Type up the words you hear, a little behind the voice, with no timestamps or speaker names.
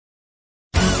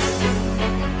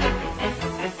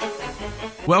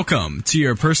Welcome to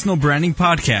your personal branding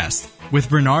podcast with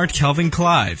Bernard Kelvin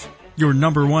Clive, your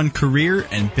number one career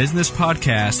and business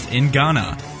podcast in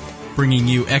Ghana, bringing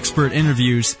you expert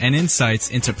interviews and insights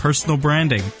into personal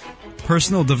branding,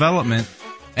 personal development,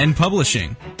 and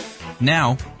publishing.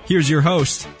 Now, here's your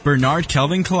host, Bernard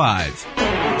Kelvin Clive.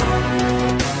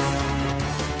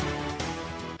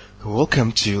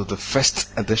 Welcome to the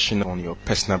first edition on your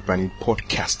personal branding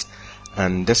podcast.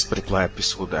 And this particular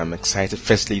episode, I'm excited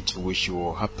firstly to wish you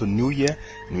a happy new year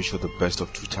and wish you the best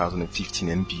of 2015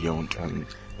 and beyond. And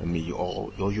may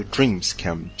all your dreams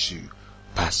come to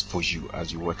pass for you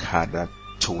as you work hard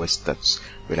towards that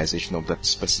realization of that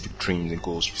specific dreams and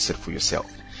goals you set for yourself.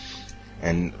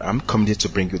 And I'm committed to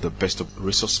bring you the best of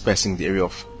resource person in the area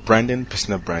of branding,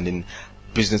 personal branding,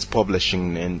 business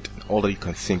publishing, and all that you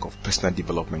can think of personal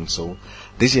development. So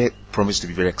this year promises to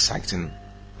be very exciting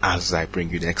as I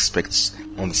bring you the experts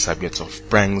on the subject of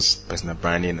brands, personal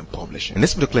branding, and publishing. In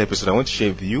this particular episode, I want to share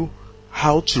with you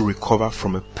how to recover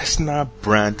from a personal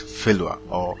brand failure,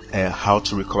 or how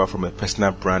to recover from a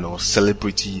personal brand or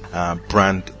celebrity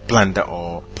brand blunder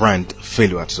or brand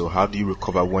failure. So how do you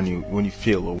recover when you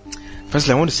fail?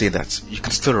 Firstly, I want to say that you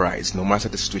can still rise no matter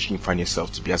the situation you find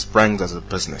yourself to be, as brands as a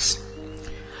business.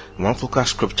 One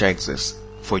focus scripture exists: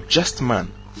 for just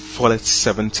man falleth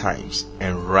 7 times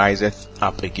and riseth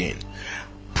up again.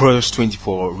 Proverbs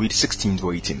 24, read 16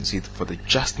 to 18. See, for the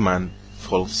just man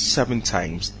falls 7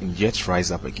 times and yet rise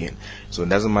up again. So it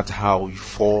doesn't matter how you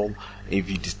fall, if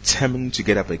you determine to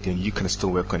get up again, you can still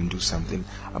work and do something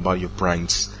about your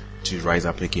brands to rise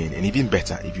up again. And even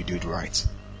better if you do it right.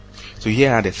 So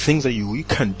here are the things that you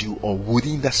can do, or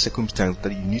within that circumstance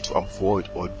that you need to avoid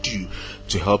or do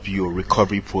to help your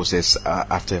recovery process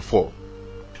after a fall.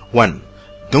 1.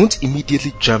 Don't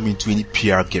immediately jump into any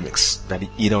PR gimmicks that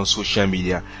either on social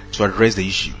media to address the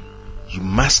issue. You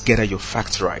must gather your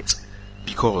facts right,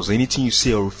 because anything you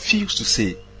say or refuse to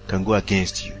say can go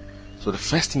against you. So the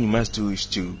first thing you must do is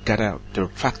to gather the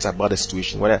facts about the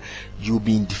situation, whether you've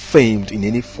been defamed in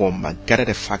any form, but gather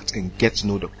the facts and get to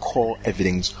know the core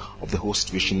evidence of the whole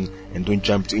situation, and don't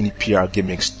jump to any PR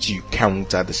gimmicks to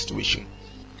counter the situation.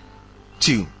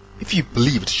 2. If you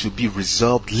believe it should be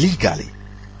resolved legally,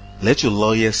 let your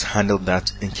lawyers handle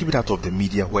that and keep it out of the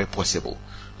media where possible.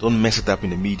 Don't mess it up in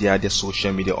the media, either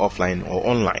social media, offline or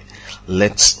online.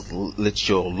 Let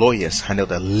your lawyers handle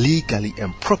that legally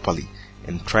and properly,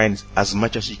 and try and, as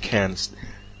much as you can,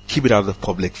 keep it out of the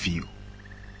public view.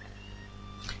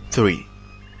 3.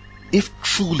 If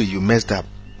truly you messed up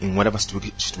in whatever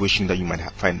situation that you might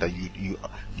find that you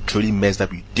truly messed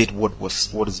up, you did what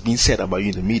is being said about you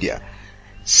in the media,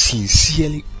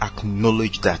 sincerely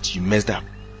acknowledge that you messed up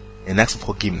and ask for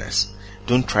forgiveness.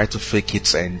 Don't try to fake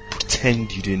it and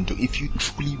pretend you didn't do. If you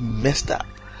truly messed up,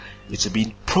 it will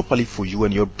be properly for you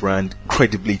and your brand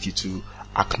credibility to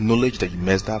acknowledge that you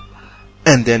messed up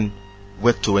and then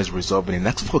work towards resolving and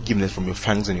ask for forgiveness from your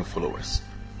fans and your followers.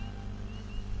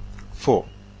 4.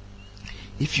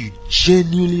 If you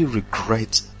genuinely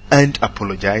regret and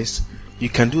apologize, you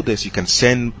can do this. You can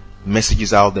send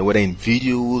messages out there, whether in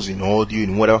videos, in audio,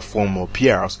 in whatever form, or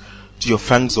PRs, to your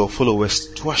fans or followers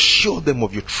to assure them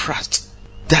of your trust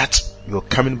that you're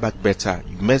coming back better.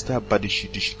 You messed up, but they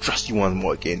should trust you once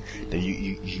more again, that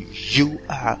you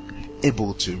are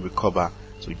able to recover.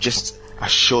 So just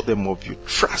assure them of your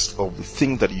trust, of the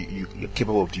thing that you're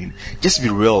capable of doing. Just be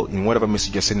real in whatever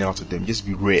message you're sending out to them. Just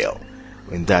be real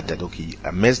in that okay,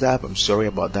 I messed up, I'm sorry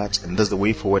about that, and that's the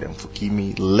way forward, and forgive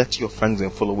me. Let your fans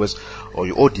and followers or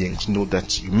your audience know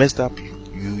that you messed up,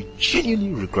 you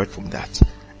genuinely regret from that,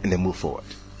 and then move forward.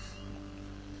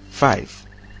 5.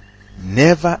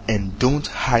 Never and don't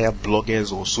hire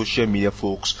bloggers or social media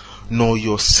folks nor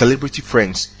your celebrity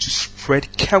friends to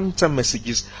spread counter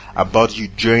messages about you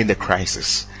during the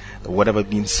crisis. Whatever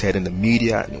being said in the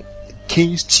media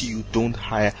against you, don't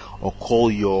hire or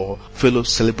call your fellow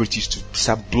celebrities to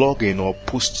start blogging or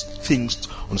post things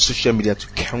on social media to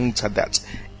counter that.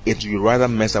 It will rather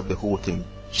mess up the whole thing.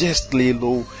 Just lay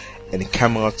low and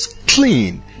come out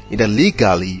clean, either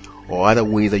legally or other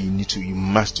way that you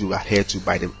must adhere to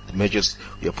by the measures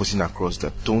you're putting across.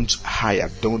 That don't hire,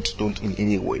 don't in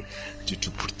any way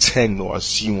to pretend or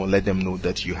assume or let them know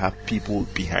that you have people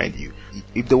behind you.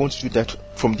 If they want to do that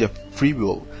from their free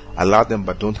will, allow them,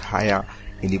 but don't hire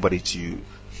anybody to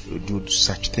do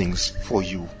such things for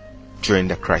you during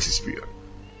the crisis period.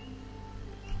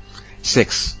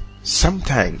 6.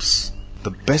 Sometimes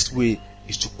the best way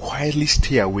is to quietly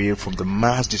stay away from the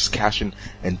mass discussion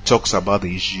and talks about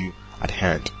the issue at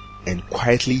hand, and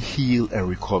quietly heal and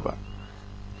recover.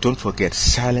 Don't forget,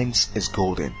 silence is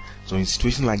golden. So in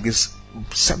situations like this,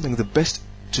 something the best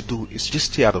to do is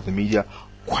just stay out of the media,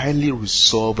 quietly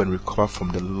resolve and recover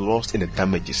from the loss and the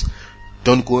damages.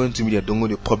 Don't go into media, don't go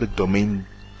to the public domain.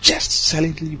 Just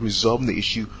silently resolve the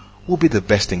issue will be the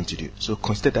best thing to do. So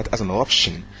consider that as an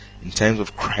option in times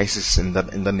of crisis and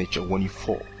that nature when you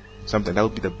fall. Something that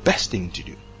would be the best thing to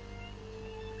do.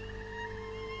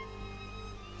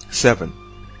 7.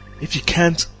 If you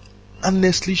can't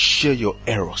honestly share your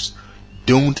errors,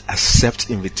 don't accept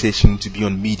invitation to be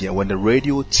on media, when the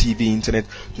radio, TV, internet,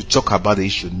 to talk about the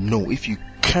issue. No, if you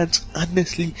can't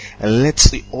honestly and let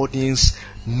the audience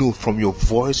know from your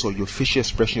voice or your facial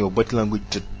expression, your body language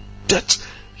that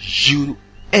you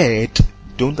erred,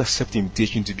 don't accept the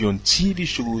invitation to be on TV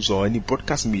shows or any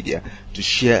broadcast media to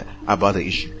share about the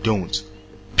issue. Don't.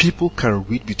 People can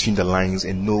read between the lines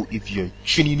and know if you're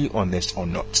genuinely honest or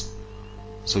not.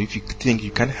 So if you think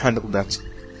you can handle that,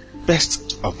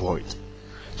 best to avoid.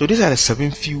 So these are the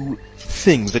 7 few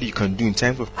things that you can do in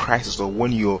times of crisis, or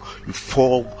when you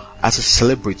fall as a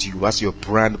celebrity, as your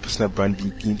brand, personal brand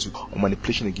begins to, or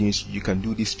manipulation against you. You can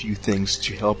do these few things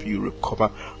to help you recover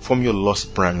from your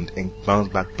lost brand and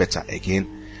bounce back better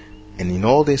again. And in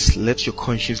all this, let your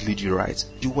conscience lead you right.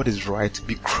 Do what is right,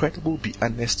 be credible, be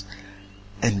honest,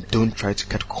 and don't try to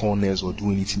cut corners or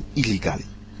do anything illegally.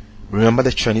 Remember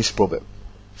the Chinese proverb,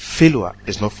 failure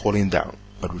is not falling down,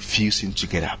 but refusing to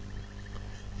get up.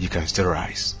 You can still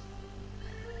rise.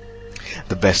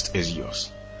 The best is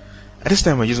yours. At this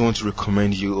time, I just want to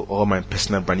recommend you all my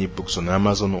personal branding books on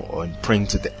Amazon or in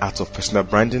print: The Art of Personal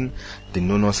Branding, The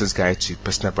No Nonsense Guide to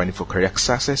Personal Branding for Career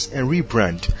Success, and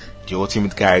Rebrand, The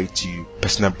Ultimate Guide to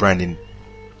Personal Branding.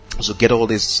 So get all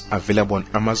this available on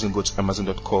Amazon. Go to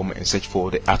Amazon.com and search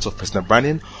for The Art of Personal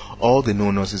Branding, or The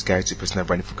No Nonsense Guide to Personal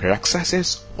Branding for Career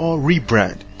Success, or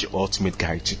Rebrand, The Ultimate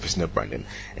Guide to Personal Branding,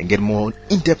 and get more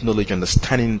in-depth knowledge and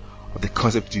understanding of the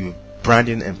concept of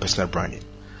branding and personal branding.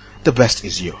 The best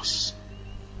is yours.